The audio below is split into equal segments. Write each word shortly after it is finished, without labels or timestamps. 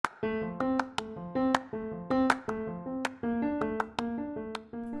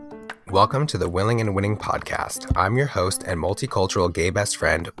Welcome to the Willing and Winning podcast. I'm your host and multicultural gay best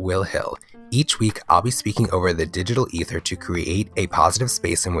friend, Will Hill. Each week, I'll be speaking over the digital ether to create a positive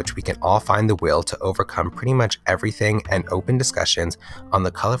space in which we can all find the will to overcome pretty much everything and open discussions on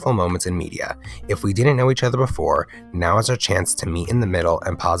the colorful moments in media. If we didn't know each other before, now is our chance to meet in the middle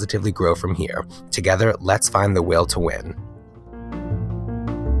and positively grow from here. Together, let's find the will to win.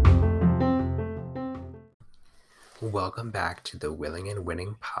 Welcome back to the Willing and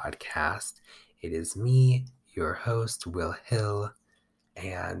Winning podcast. It is me, your host, Will Hill,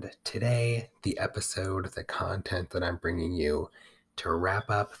 and today, the content that I'm bringing you to wrap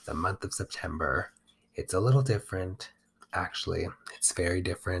up the month of September, it's a little different. Actually, it's very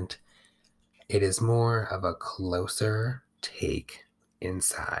different. It is more of a closer take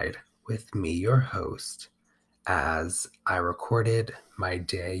inside with me, your host, as I recorded my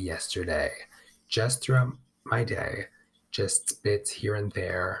day yesterday, just throughout my day, just bits here and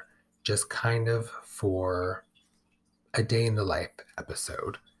there, just kind of for a day in the life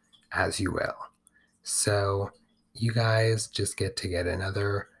episode, as you will. So you guys just get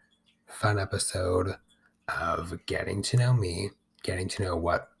another fun episode of getting to know me, getting to know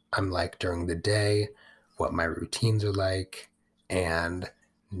what I'm like during the day, what my routines are like, and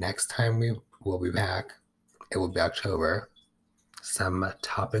next time we will be back, it will be October. Some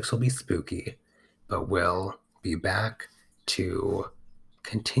topics will be spooky, but we'll be back to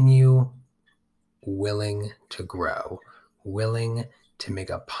continue willing to grow, willing to make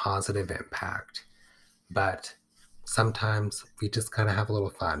a positive impact. But sometimes we just gotta have a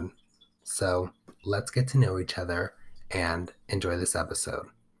little fun. So let's get to know each other and enjoy this episode.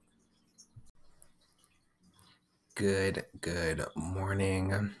 Good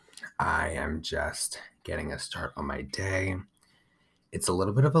morning. I am just getting a start on my day. It's a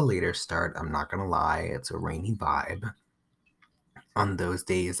little bit of a later start, I'm not gonna lie. It's a rainy vibe. On those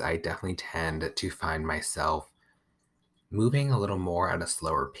days, I definitely tend to find myself moving a little more at a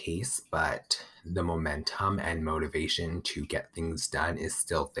slower pace, but the momentum and motivation to get things done is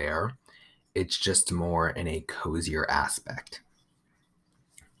still there. It's just more in a cozier aspect.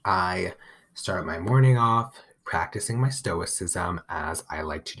 I start my morning off practicing my stoicism, as I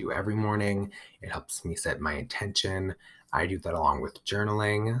like to do every morning. It helps me set my intention. I do that along with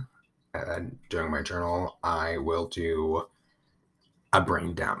journaling. During my journal, I will do a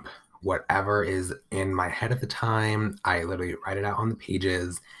brain dump. Whatever is in my head at the time, I literally write it out on the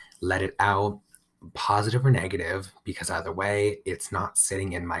pages, let it out, positive or negative, because either way, it's not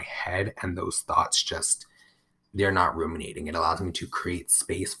sitting in my head and those thoughts they're not ruminating. It allows me to create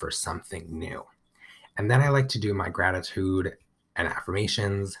space for something new. And then I like to do my gratitude and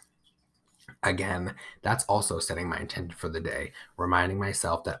affirmations. Again, that's also setting my intention for the day, reminding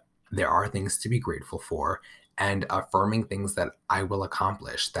myself that there are things to be grateful for and affirming things that I will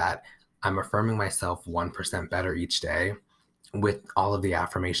accomplish, that I'm affirming myself 1% better each day with all of the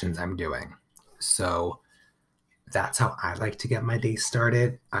affirmations I'm doing. So that's how I like to get my day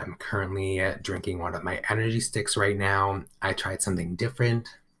started. I'm currently drinking one of my energy sticks right now. I tried something different.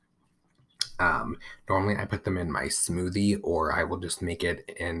 Normally I put them in my smoothie, or I will just make it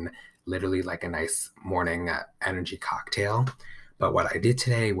in literally like a nice morning energy cocktail. But what I did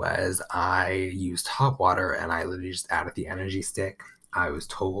today was I used hot water and I literally just added the energy stick. I was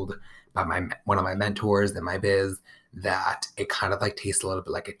told by one of my mentors in my biz that it kind of like tastes a little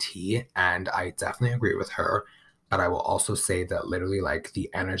bit like a tea, and I definitely agree with her. But I will also say that literally like the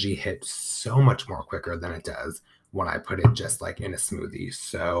energy hits so much more quicker than it does when I put it just like in a smoothie.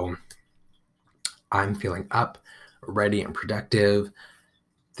 So I'm feeling up, ready, and productive.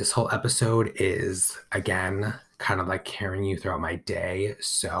 This whole episode is, again, kind of like carrying you throughout my day.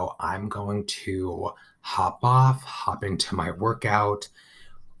 So I'm going to hop into my workout.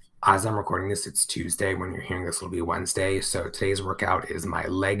 As I'm recording this, it's Tuesday. When you're hearing this, it'll be Wednesday. So today's workout is my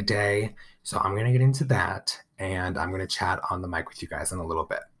leg day. So I'm going to get into that, and I'm going to chat on the mic with you guys in a little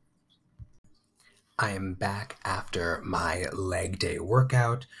bit. I am back after my leg day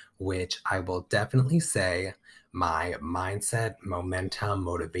workout, which I will definitely say my mindset, momentum,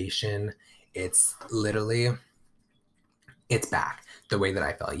 motivation, it's back. The way that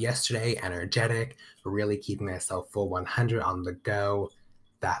I felt yesterday, energetic, really keeping myself full 100 on the go.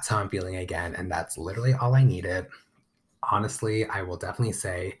 That's how I'm feeling again, and that's literally all I needed. Honestly, I will definitely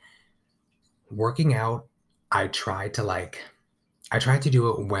say working out, I try to do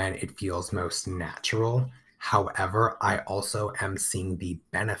it when it feels most natural. However, I also am seeing the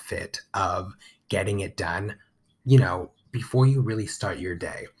benefit of getting it done, before you really start your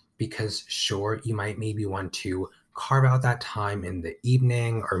day. Because sure, you might maybe want to carve out that time in the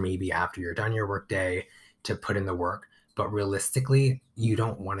evening or maybe after you're done your workday to put in the work. But realistically, you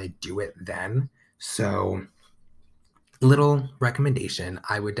don't want to do it then. So, little recommendation,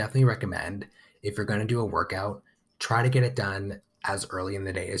 I would definitely recommend if you're going to do a workout, try to get it done as early in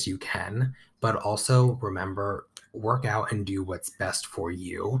the day as you can, but also remember, work out and do what's best for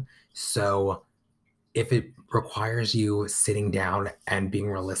you. So if it requires you sitting down and being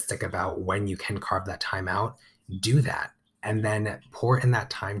realistic about when you can carve that time out, do that. And then pour in that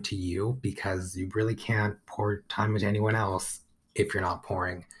time to you, because you really can't pour time into anyone else if you're not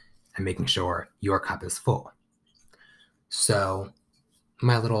pouring and making sure your cup is full. So,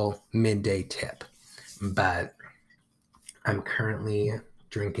 my little midday tip, but I'm currently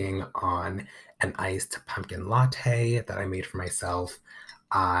drinking on an iced pumpkin latte that I made for myself.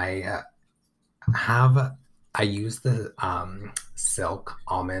 I have I use the Silk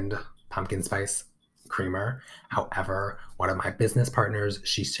almond pumpkin spice creamer. However, one of my business partners,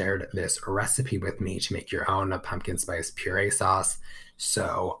 she shared this recipe with me to make your own pumpkin spice puree sauce.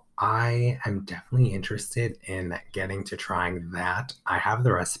 So I am definitely interested in getting to trying that. I have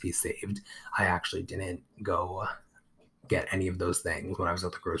the recipe saved. I actually didn't go get any of those things when I was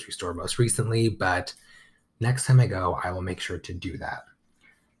at the grocery store most recently, but next time I go, I will make sure to do that.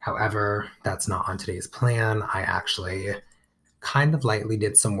 However, that's not on today's plan. I actually kind of lightly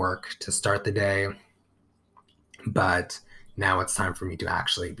did some work to start the day, but now it's time for me to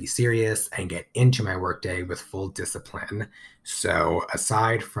actually be serious and get into my workday with full discipline. So,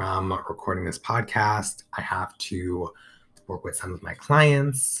 aside from recording this podcast, I have to work with some of my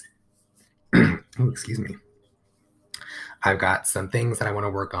clients. Oh, excuse me. I've got some things that I want to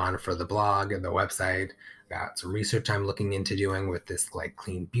work on for the blog and the website. Got some research I'm looking into doing with this like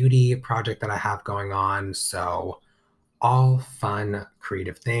clean beauty project that I have going on. So all fun,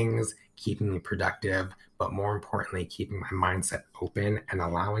 creative things, keeping me productive, but more importantly, keeping my mindset open and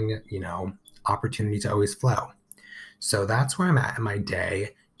allowing, opportunity to always flow. So that's where I'm at in my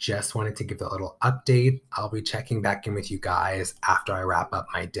day. Just wanted to give a little update. I'll be checking back in with you guys after I wrap up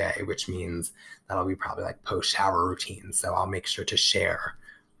my day, which means that'll be probably like post shower routine. So I'll make sure to share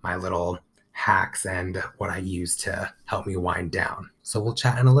my little hacks and what I use to help me wind down. So we'll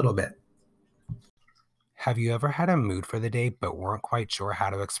chat in a little bit. Have you ever had a mood for the day but weren't quite sure how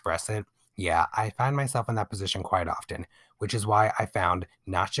to express it? Yeah, I find myself in that position quite often, which is why I found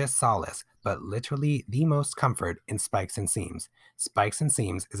not just solace, but literally the most comfort in Spikes and Seams. Spikes and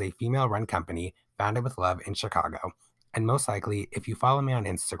Seams is a female run company founded with love in Chicago. And most likely, if you follow me on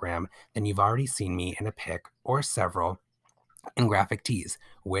Instagram, then you've already seen me in a pic or several in graphic tees,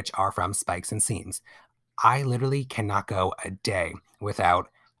 which are from Spikes and Seams. I literally cannot go a day without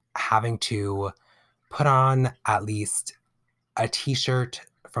having to put on at least a t-shirt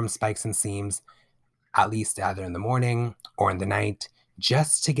from Spikes and Seams, at least either in the morning or in the night,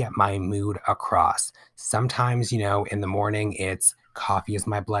 just to get my mood across. Sometimes, in the morning, it's coffee is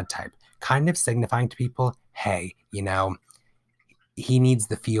my blood type, kind of signifying to people, hey, he needs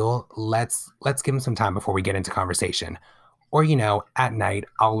the fuel. Let's give him some time before we get into conversation. Or, at night,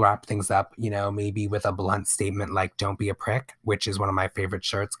 I'll wrap things up, maybe with a blunt statement like, don't be a prick, which is one of my favorite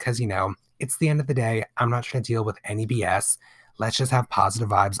shirts because, it's the end of the day. I'm not trying to deal with any BS. Let's just have positive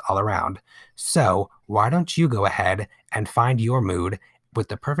vibes all around. So, why don't you go ahead and find your mood with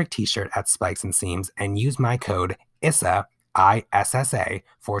the perfect t shirt at Spikes and Seams and use my code ISSA, ISSA,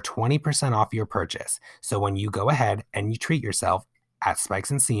 for 20% off your purchase. So, when you go ahead and you treat yourself, at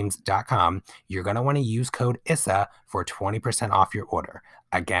spikesandseams.com, you're going to want to use code ISSA for 20% off your order.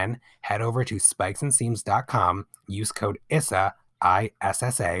 Again, head over to spikesandseams.com, use code ISSA,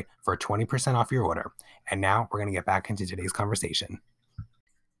 ISSA, for 20% off your order. And now we're going to get back into today's conversation.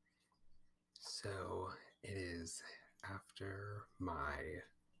 So it is after my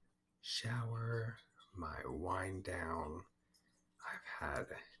shower, my wind down. I've had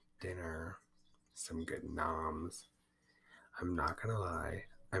dinner, some good noms. I'm not gonna lie,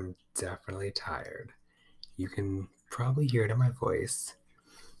 I'm definitely tired. You can probably hear it in my voice.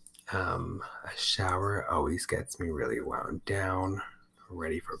 A shower always gets me really wound down,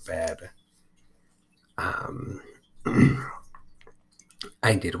 ready for bed.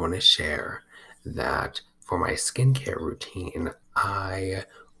 I did want to share that for my skincare routine, I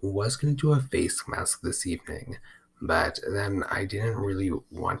was going to do a face mask this evening, but then I didn't really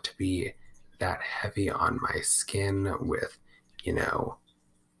want to be that heavy on my skin with,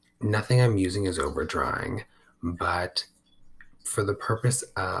 nothing I'm using is over drying, but for the purpose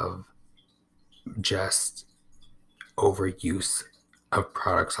of just overuse of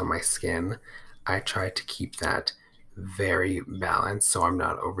products on my skin, I try to keep that very balanced, so I'm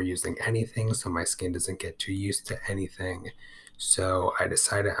not overusing anything, so my skin doesn't get too used to anything. So I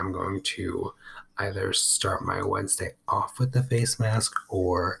decided I'm going to either start my Wednesday off with the face mask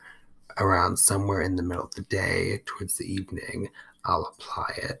or around somewhere in the middle of the day towards the evening, I'll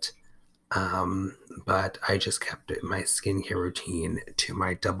apply it. But I just kept my skincare routine to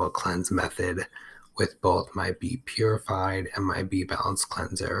my double cleanse method with both my Be Purified and my Be Balanced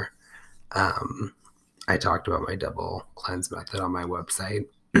cleanser. Um, I talked about my double cleanse method on my website,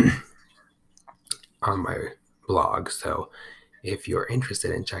 on my blog. So if you're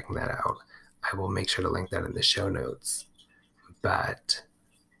interested in checking that out, I will make sure to link that in the show notes. But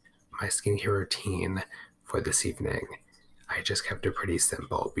my skincare routine for this evening, I just kept it pretty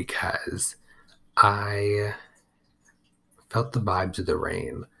simple because I felt the vibes of the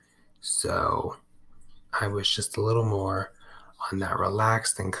rain. So I was just a little more on that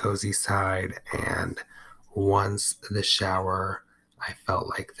relaxed and cozy side. And once the shower, I felt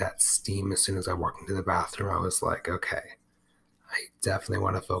like that steam as soon as I walked into the bathroom. I was like, okay, I definitely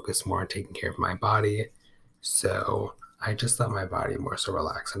want to focus more on taking care of my body. So I just let my body more so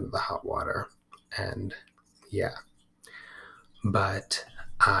relax under the hot water. And yeah, but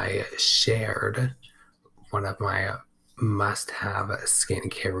I shared one of my must have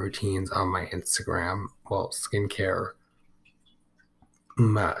skincare routines on my Instagram. Well, skincare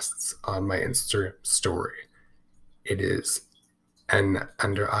musts on my Insta story. It is an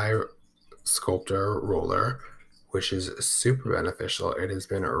under eye sculptor roller, which is super beneficial. It has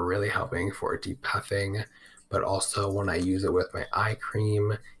been really helping for depuffing, but also when I use it with my eye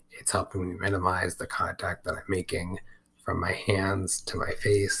cream, it's helping me minimize the contact that I'm making from my hands to my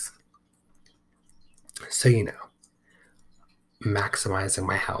face. So, maximizing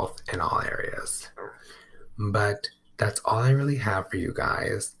my health in all areas. But that's all I really have for you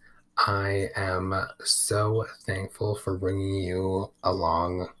guys. I am so thankful for bringing you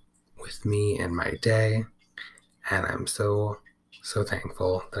along with me in my day. And I'm so, so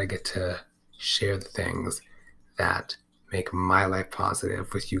thankful that I get to share the things that make my life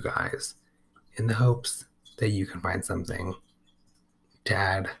positive with you guys in the hopes that you can find something to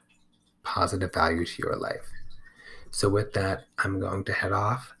add positive value to your life. So with that, I'm going to head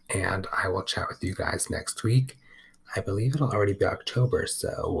off and I will chat with you guys next week. I believe it'll already be October,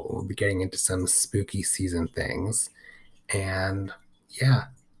 so we'll be getting into some spooky season things. And yeah,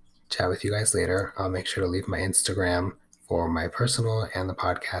 chat with you guys later. I'll make sure to leave my Instagram for my personal and the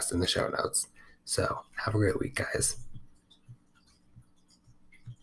podcast in the show notes. So have a great week, guys.